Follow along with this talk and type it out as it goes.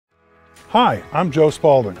Hi, I'm Joe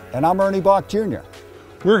Spalding. And I'm Ernie Bach Jr.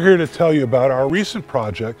 We're here to tell you about our recent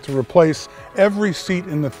project to replace every seat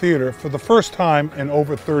in the theater for the first time in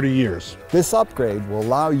over 30 years. This upgrade will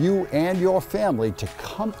allow you and your family to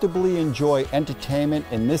comfortably enjoy entertainment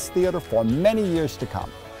in this theater for many years to come.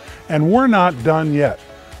 And we're not done yet.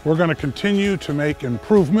 We're going to continue to make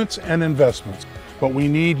improvements and investments, but we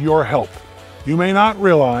need your help. You may not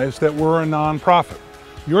realize that we're a nonprofit.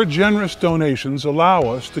 Your generous donations allow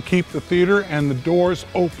us to keep the theater and the doors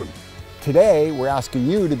open. Today, we're asking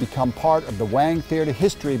you to become part of the Wang Theatre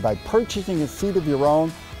history by purchasing a seat of your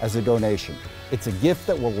own as a donation. It's a gift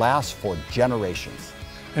that will last for generations.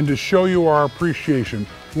 And to show you our appreciation,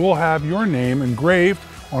 we'll have your name engraved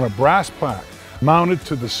on a brass plaque mounted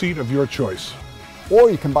to the seat of your choice. Or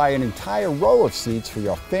you can buy an entire row of seats for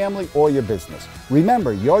your family or your business.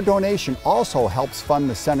 Remember, your donation also helps fund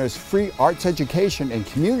the center's free arts education and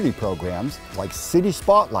community programs like City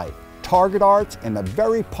Spotlight, Target Arts, and the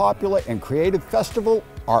very popular and creative festival,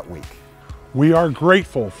 Art Week. We are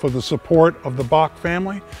grateful for the support of the Bach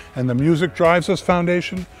family and the Music Drives Us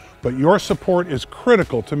Foundation, but your support is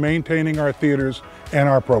critical to maintaining our theaters and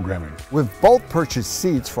our programming. We've both purchased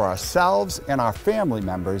seats for ourselves and our family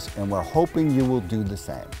members, and we're hoping you will do the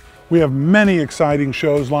same. We have many exciting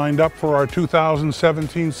shows lined up for our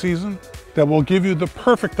 2017 season that will give you the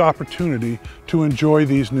perfect opportunity to enjoy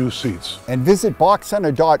these new seats. And visit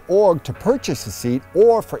bachcenter.org to purchase a seat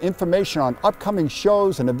or for information on upcoming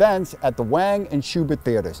shows and events at the Wang and Schubert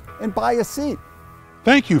Theaters, and buy a seat.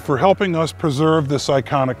 Thank you for helping us preserve this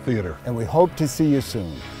iconic theater. And we hope to see you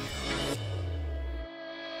soon.